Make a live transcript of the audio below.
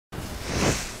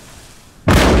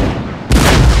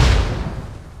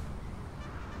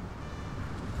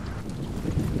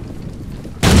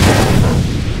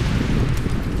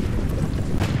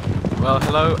Well,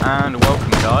 hello and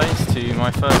welcome guys to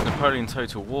my first Napoleon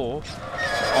Total War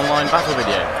online battle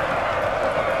video.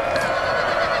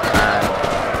 And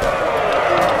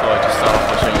so I just start off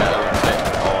by showing you a little bit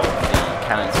of the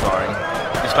cannons firing.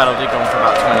 This battle did go on for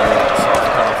about 20 minutes, so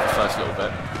I've cut off the first little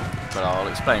bit, but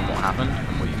I'll explain what happened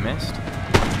and what you've missed.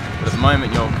 But at the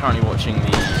moment you're currently watching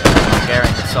the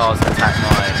Hungarian Hussars attack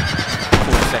my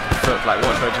 42nd Foot Black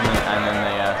Watch Regiment, and then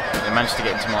they managed to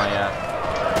get into my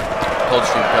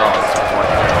Austria guards before I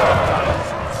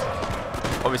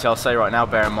could. Obviously I'll say right now,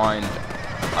 bear in mind,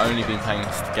 I've only been playing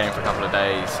this game for a couple of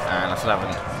days and I still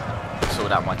haven't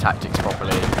sorted out my tactics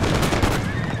properly.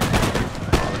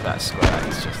 Oh, that square,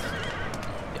 it's just...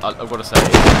 I've got to say,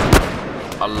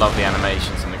 I love the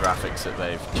animations and the graphics that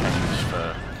they've changed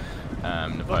for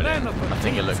Napoleon. I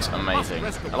think it looks amazing.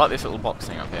 I like this little box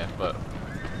thing up here, but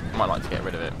I might like to get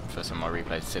rid of it for some of my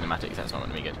replays cinematics. That's not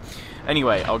going to be good.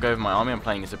 Anyway, I'll go over my army. I'm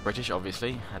playing as the British,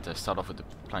 obviously. Had to start off with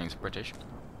playing as the British.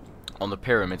 On the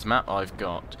Pyramids map, I've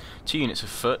got 2 units of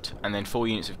foot, and then 4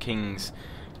 units of King's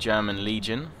German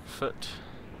Legion foot.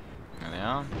 There they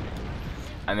are.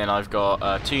 And then I've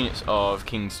got 2 units of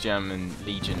King's German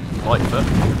Legion light foot,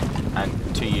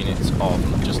 and 2 units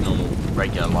of just normal,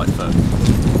 regular light foot.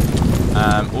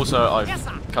 Also, I've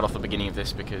cut off the beginning of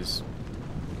this because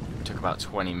took about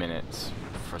 20 minutes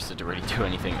for us to really do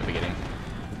anything at the beginning,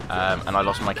 and I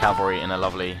lost my cavalry in a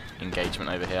lovely engagement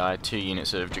over here. I had 2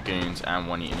 units of dragoons and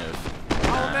 1 unit of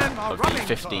the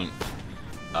 15th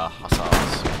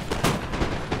Hussars.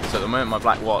 So at the moment my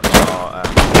Black Watch are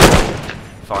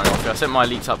firing off. I sent my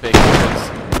elites up here because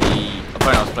the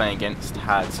opponent I was playing against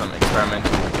had some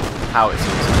experimental howitzers,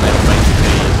 and they were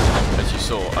basically, as you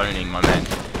saw, owning my men.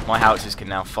 My howitzers can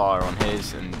now fire on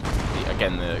his, and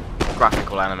again the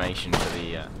graphical animation for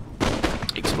the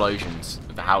explosions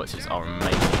of the howitzers are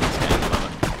amazing in this game. I love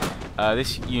it.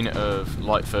 This unit of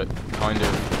Lightfoot kind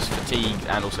of was fatigued,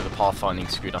 and also the pathfinding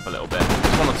screwed up a little bit.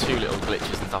 There's 1 or 2 little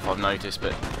glitches and stuff I've noticed,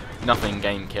 but nothing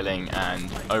game killing, and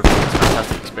overall it's a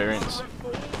fantastic experience.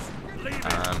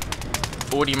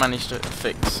 Already managed to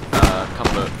fix a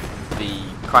couple of the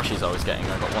crashes I was getting.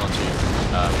 I got 1 or 2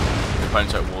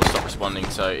 opponents at war stop responding,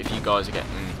 so if you guys are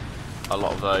getting a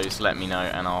lot of those, let me know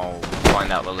and I'll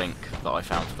find out the link that I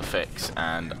found for the fix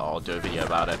and I'll do a video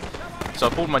about it. So I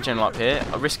pulled my general up here,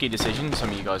 a risky decision, some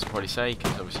of you guys will probably say,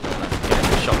 because obviously you don't want to get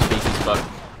into shot to pieces, but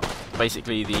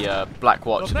basically the Black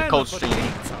Watch, the Coldstream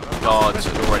guards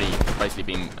had already basically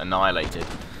been annihilated,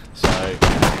 so I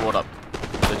brought up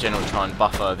the general to try and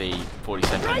buffer the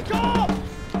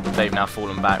 42nd. They've now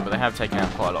fallen back, but they have taken out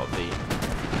quite a lot of the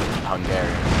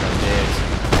Hungarian grenadiers.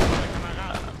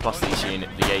 Plus these the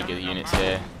Jaeger units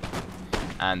here,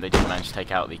 and they did manage to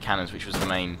take out the cannons, which was the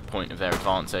main point of their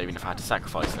advance, even if I had to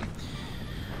sacrifice them.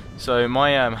 So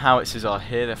my howitzers are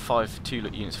here. They're 2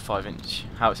 units of 5-inch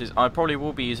howitzers. I probably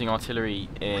will be using artillery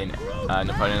in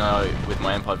Napoleon. I know with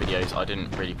my Empire videos I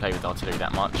didn't really play with artillery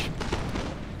that much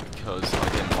because I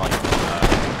didn't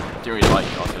really like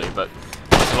artillery, but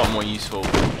it's a lot more useful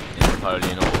in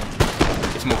Napoleon, or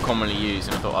it's more commonly used,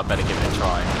 and I thought I'd better give it a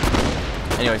try.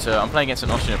 Anyway, so I'm playing against an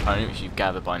Austrian opponent, which you've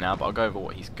gathered by now, but I'll go over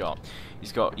what he's got.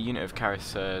 He's got a unit of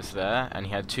Cuirassiers there, and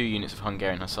he had 2 units of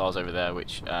Hungarian Hussars over there,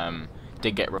 which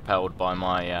did get repelled by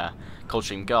my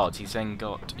Coldstream Guards. He's then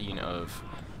got a unit of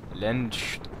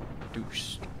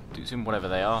Lendstutzen, whatever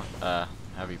they are,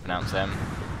 however you pronounce them.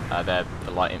 They're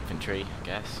the light infantry, I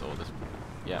guess, or the...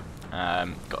 yeah.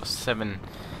 Got a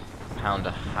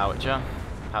 7-pounder howitzer.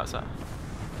 Howitzer?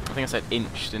 I think I said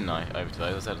inch, didn't I, over to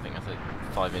those? I think I said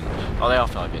 5-inch. Oh, they are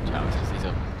 5-inch howitzers. These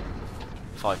are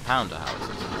 5-pounder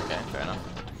howitzers. Okay, fair enough.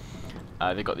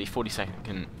 They've got the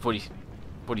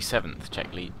 47th Czech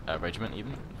Regiment,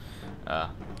 even.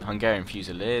 Hungarian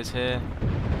Fusiliers here.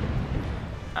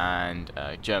 And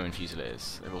German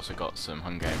Fusiliers. They've also got some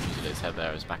Hungarian Fusiliers head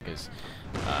there as back as,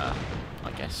 I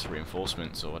guess,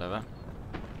 reinforcements or whatever.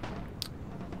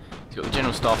 He's got the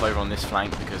General Staff over on this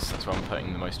flank because that's where I'm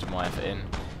putting the most of my effort in.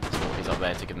 So he's up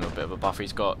there to give them a bit of a buffer.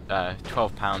 He's got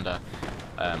 12-pounder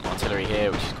artillery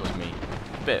here, which has caused me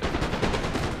a bit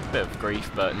of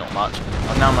grief, but not much.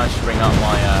 I've now managed to bring up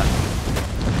my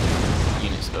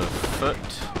units of foot,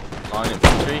 line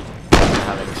infantry,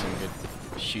 having some good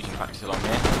shooting practice along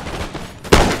here.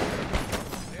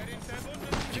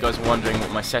 If you guys are wondering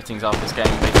what my settings are for this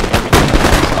game, basically everything is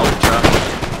ultra.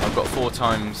 I've got 4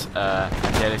 times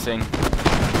anti-aliasing,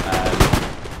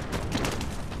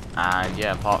 and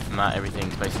yeah, apart from that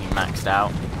everything's basically maxed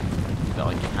out that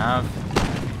I can have.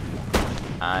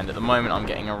 And at the moment I'm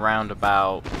getting around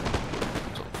about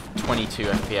 22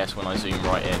 FPS when I zoom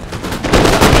right in.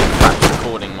 That's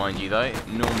recording, mind you, though.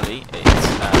 Normally it's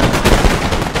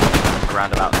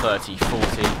around about 30, 40,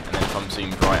 and then if I'm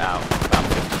zoomed right out, about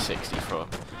 50, 60 for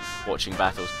watching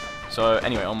battles. So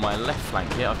anyway, on my left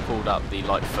flank here, I've pulled up the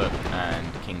Lightfoot and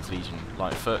King's Legion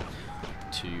Lightfoot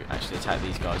to actually attack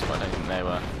these guys, but I don't think they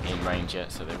were in range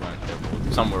yet, so they weren't.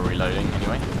 Some were reloading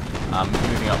anyway.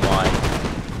 Moving up my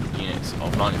units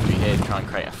of line infantry here to try and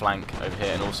create a flank over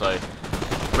here, and also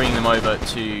bring them over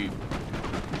to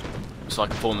so I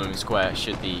can form them in square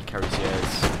should the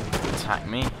cuirassiers attack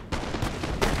me.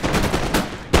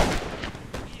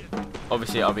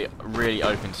 Obviously I'll be really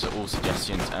open to all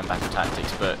suggestions and battle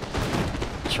tactics, but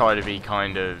try to be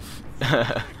kind of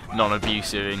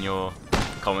non-abusive in your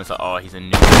comments, like, oh, he's a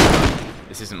noob.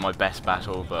 This isn't my best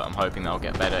battle, but I'm hoping that I'll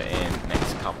get better in the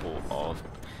next couple of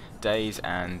days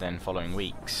and then following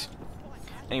weeks.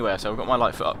 Anyway, so I've got my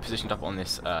Lightfoot positioned up on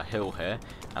this hill here,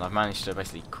 and I've managed to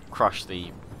basically crush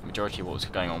the majority of what was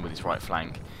going on with his right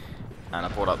flank, and I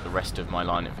brought up the rest of my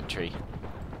line infantry,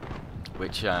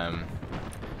 which done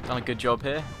a good job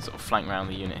here, sort of flank round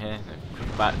the unit here.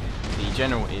 But the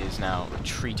general is now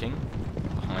retreating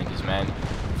behind his men,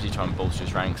 obviously trying to bolster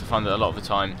his ranks. I find that a lot of the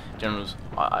time generals,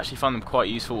 I actually find them quite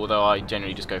useful, although I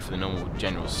generally just go for the normal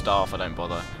general staff. I don't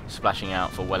bother splashing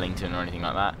out for Wellington or anything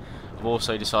like that. I've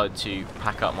also decided to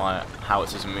pack up my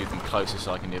howitzers and move them closer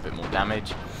so I can do a bit more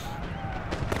damage.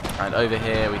 And over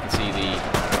here we can see the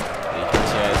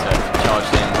cuirassiers have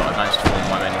charged in, but I've managed to form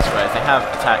my men in squares. They have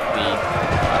attacked the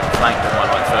flank of my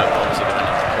Lightfoot, but obviously they've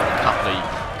only killed a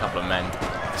couple of men.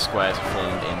 The squares are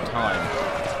formed in time.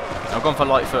 I've gone for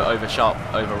Lightfoot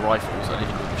over rifles. I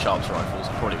nearly called them Sharps rifles.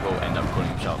 I probably will end up calling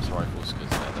them Sharps rifles because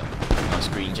they're the nice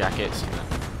green jackets.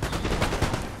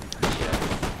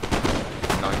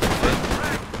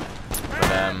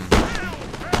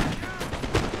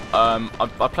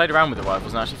 I played around with the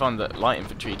rifles and I actually found that light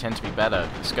infantry tend to be better.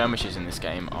 The skirmishes in this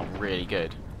game are really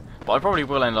good. But I probably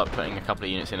will end up putting a couple of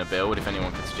units in a build if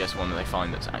anyone could suggest one that they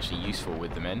find that's actually useful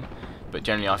with them in. But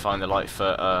generally I find the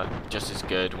Lightfoot are just as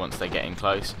good once they get in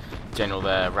close. General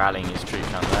there rallying his troops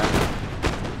down there.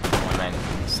 My men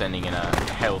sending in a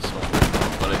hailstorm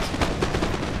of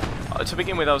bullets. To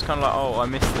begin with I was kind of like, oh, I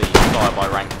missed the fire by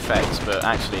rank effects, but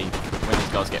actually when these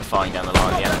guys get firing down the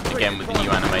line, again with the new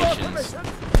animations,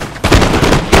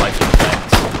 lighting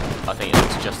effects, I think it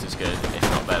looks just as good, if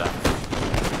not better.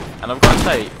 And I've got to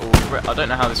say, I don't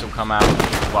know how this will come out,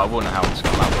 well I will know how this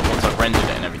will come out, but once I've rendered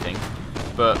it and everything,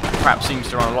 but crap seems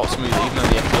to run a lot smoother, even though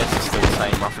the FPS is still the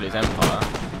same roughly as Empire.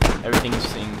 Everything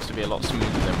seems to be a lot smoother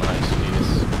than when I used to do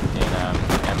this in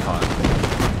Empire.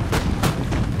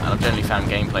 And I've generally found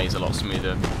gameplay is a lot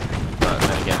smoother, but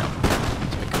then again,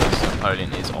 it's because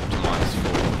Napoleon is optimised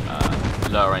for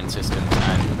lower end systems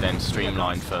and then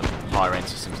streamlined for higher end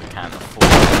systems that can't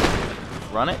afford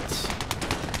to run it.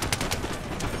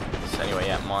 So anyway,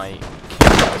 yeah, my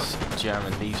King's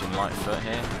German Legion Lightfoot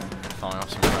here, firing off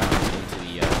some rounds into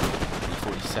the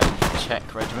 47th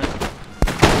Czech Regiment.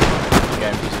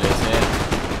 Going Fusiliers here,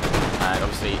 and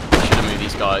obviously I should have moved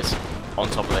these guys on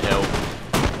top of the hill,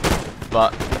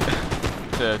 but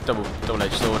the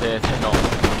double-edged sword here, they're not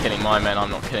killing my men, I'm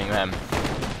not killing them.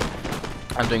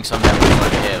 I'm doing some damage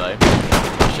over here though.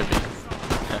 Should be.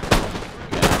 Yeah.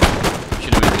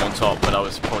 Should have moved them on top, but I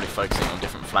was probably focusing on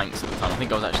different flanks at the time. I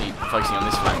think I was actually focusing on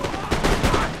this flank.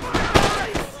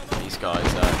 These guys,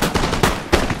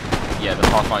 yeah, the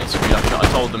pathfinding screwed up. I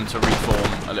told them to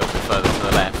reform a little bit further to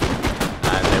the left,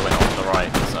 and they went off to the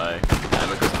right. So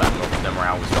because of that, their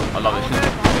morale was dropped. I love it.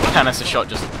 The canister shot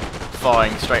just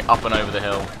firing straight up and over the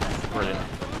hill. Brilliant.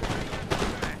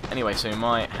 Anyway, so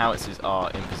my howitzers are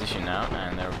in position now,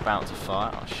 and they're about to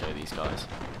fire. I'll show these guys.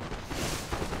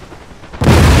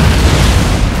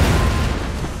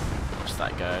 Watch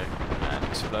that go and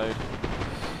explode.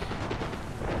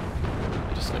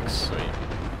 It just looks sweet.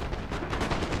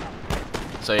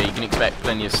 So yeah, you can expect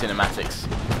plenty of cinematics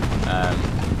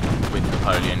with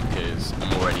Napoleon, because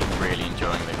I'm already really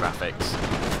enjoying the graphics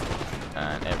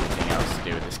and everything else to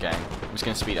do with this game. I'm just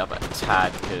going to speed up a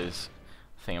tad because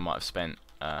I think I might have spent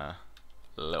a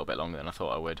little bit longer than I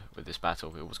thought I would with this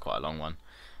battle. It was quite a long one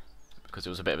because it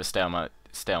was a bit of a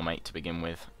stalemate to begin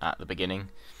with at the beginning.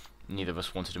 Neither of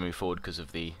us wanted to move forward because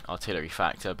of the artillery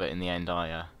factor, but in the end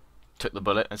I took the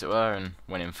bullet, as it were, and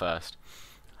went in first.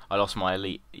 I lost my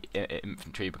elite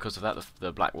infantry because of that,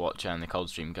 the Black Watch and the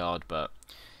Coldstream Guard, but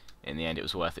in the end it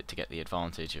was worth it to get the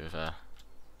advantage of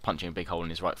punching a big hole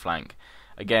in his right flank.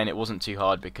 Again, it wasn't too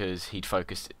hard because he'd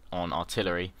focused on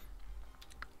artillery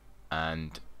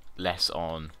and less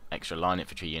on extra line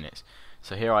infantry units.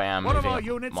 So here I am moving up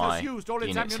my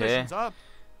units here. I'm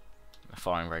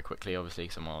firing very quickly, obviously,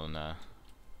 because I'm on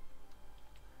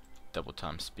double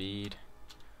time speed.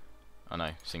 Oh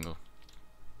no, single.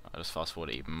 I'll just fast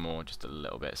forward it even more, just a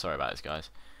little bit. Sorry about this, guys.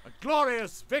 A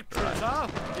glorious victory, sir!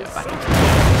 Get back into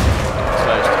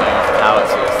slow stone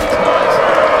howitzers, these guys.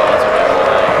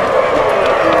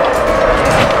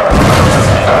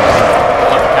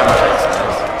 Keep the camera chasing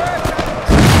this.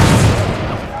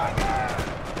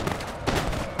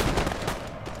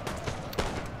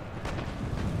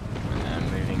 And then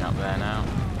moving up there now.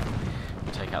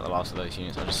 We'll take out the last of those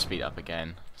units. I'll just speed it up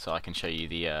again so I can show you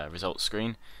the results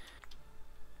screen.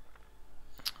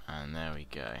 And there we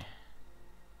go.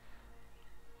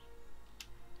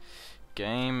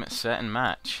 Game, set and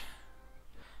match.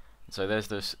 So there's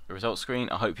the results screen.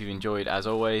 I hope you've enjoyed as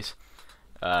always.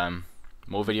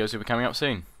 More videos will be coming up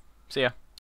soon. See ya.